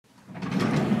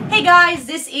Hey guys,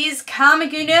 this is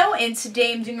Comic Uno, and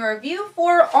today I'm doing a review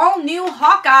for All New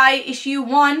Hawkeye issue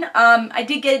 1. I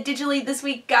did get it digitally this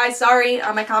week, guys. Sorry,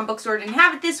 my comic book store didn't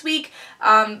have it this week,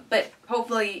 but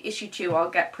hopefully issue 2 I'll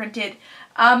get printed.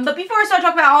 But before I start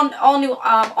talking about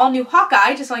All New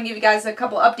Hawkeye, just want to give you guys a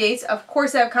couple updates. Of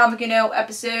course, I have Comic Uno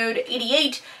episode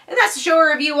 88, and that's to show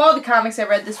or review all the comics I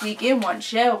read this week in one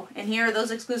show. And here are those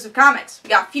exclusive comics.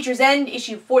 We got Future's End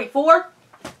issue 44.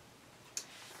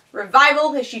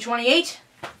 Revival, issue 28.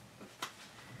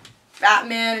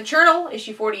 Batman Eternal,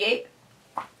 issue 48.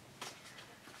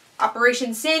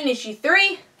 Operation Sin, issue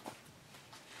 3.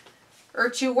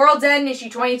 Earth 2 World's End, issue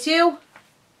 22.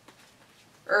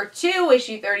 Earth 2,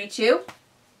 issue 32.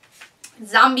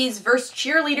 Zombies vs.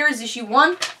 Cheerleaders, issue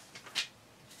 1.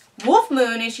 Wolf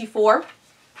Moon, issue 4.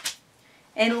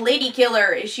 And Lady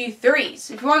Killer, issue 3.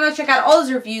 So if you want to go check out all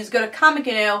those reviews, go to Comic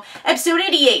Uno, episode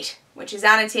 88. Which is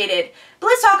annotated. But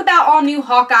let's talk about All New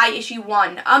Hawkeye issue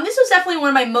 1. This was definitely one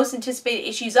of my most anticipated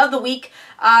issues of the week.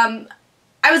 I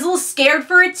was a little scared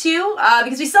for it too,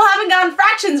 because we still haven't gotten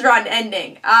Fraction's run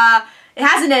ending. It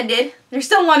hasn't ended. There's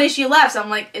still one issue left, so I'm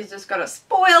like, is this gonna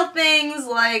spoil things?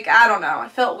 Like, I don't know.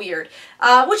 It felt weird.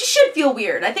 Which it should feel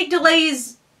weird. I think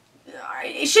delays,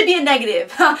 it should be a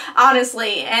negative,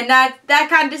 honestly. And that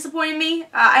kind of disappointed me.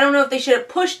 I don't know if they should have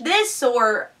pushed this,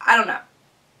 or, I don't know,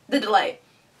 the delay.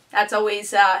 That's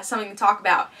always something to talk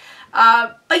about.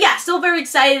 But yeah, still very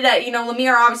excited that, you know,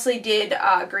 Lemire obviously did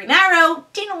Green Arrow.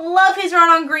 Didn't love his run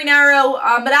on Green Arrow,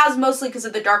 but that was mostly because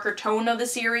of the darker tone of the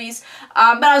series.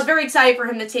 But I was very excited for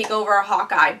him to take over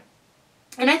Hawkeye.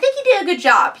 And I think he did a good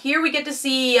job. Here we get to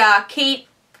see Kate,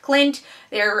 Clint.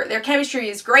 Their chemistry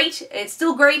is great. It's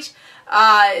still great.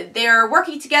 They're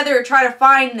working together to try to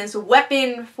find this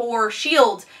weapon for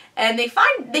S.H.I.E.L.D., and they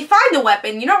find the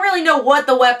weapon. You don't really know what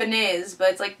the weapon is, but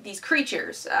it's like these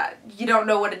creatures. You don't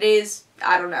know what it is.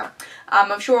 I don't know.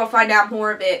 I'm sure we'll find out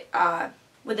more of it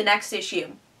with the next issue.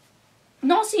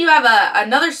 And also you have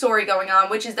another story going on,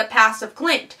 which is the past of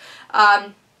Clint.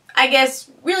 I guess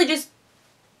really just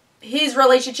his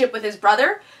relationship with his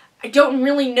brother. I don't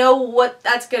really know what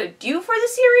that's going to do for the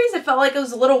series. I felt like it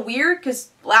was a little weird because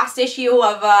last issue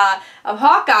of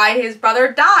Hawkeye, his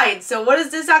brother died. So what does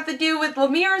this have to do with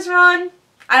Lemire's run?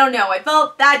 I don't know. I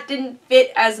felt that didn't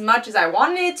fit as much as I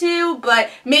wanted it to, but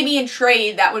maybe in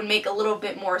trade that would make a little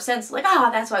bit more sense. Like,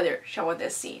 that's why they're showing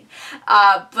this scene.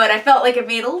 But I felt like it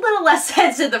made a little less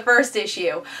sense in the first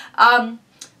issue.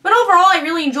 But overall, I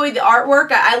really enjoyed the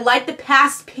artwork. I like the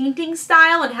past painting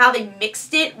style and how they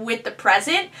mixed it with the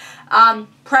present.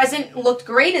 Present looked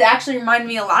great. It actually reminded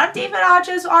me a lot of David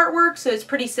Aja's artwork, so it's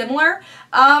pretty similar.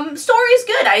 Story is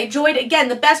good. I enjoyed, again,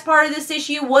 the best part of this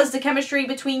issue was the chemistry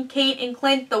between Kate and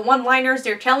Clint, the one-liners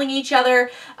they're telling each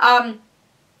other. I'm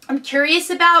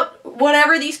curious about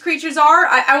whatever these creatures are.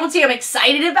 I won't say I'm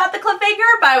excited about the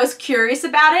cliffhanger, but I was curious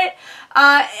about it.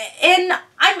 And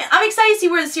I'm excited to see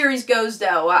where the series goes,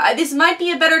 though. This might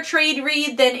be a better trade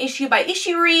read than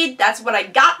issue-by-issue read. That's what I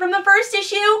got from the first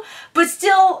issue, but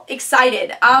still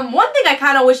excited. One thing I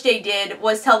kind of wish they did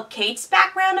was tell Kate's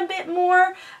background a bit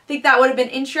more. I think that would have been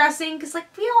interesting, because,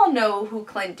 like, we all know who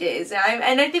Clint is,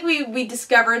 and I think we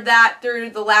discovered that through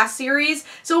the last series,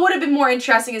 so it would have been more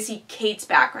interesting to see Kate's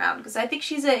background, because I think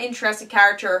she's an interesting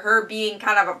character, her being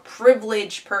kind of a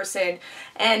privileged person,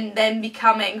 and then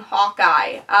becoming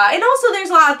Hawkeye. And also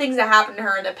there's a lot of things that happened to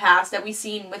her in the past that we've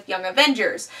seen with Young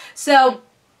Avengers. So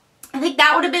I think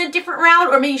that would have been a different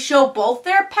route, or maybe show both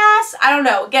their past. I don't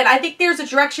know. Again, I think there's a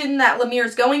direction that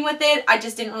Lemire's going with it. I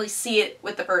just didn't really see it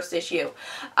with the first issue.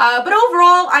 But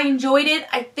overall, I enjoyed it.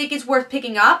 I think it's worth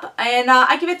picking up, and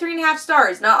I give it 3.5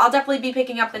 stars. Now, I'll definitely be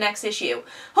picking up the next issue.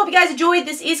 Hope you guys enjoyed.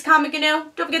 This is Comic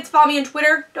Uno. Don't forget to follow me on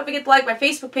Twitter. Don't forget to like my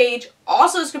Facebook page.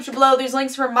 Also, in the description below, there's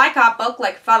links for my comic book,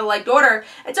 Like Father, Like Daughter.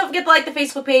 And don't forget to like the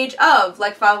Facebook page of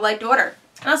Like Father, Like Daughter.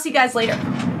 And I'll see you guys later.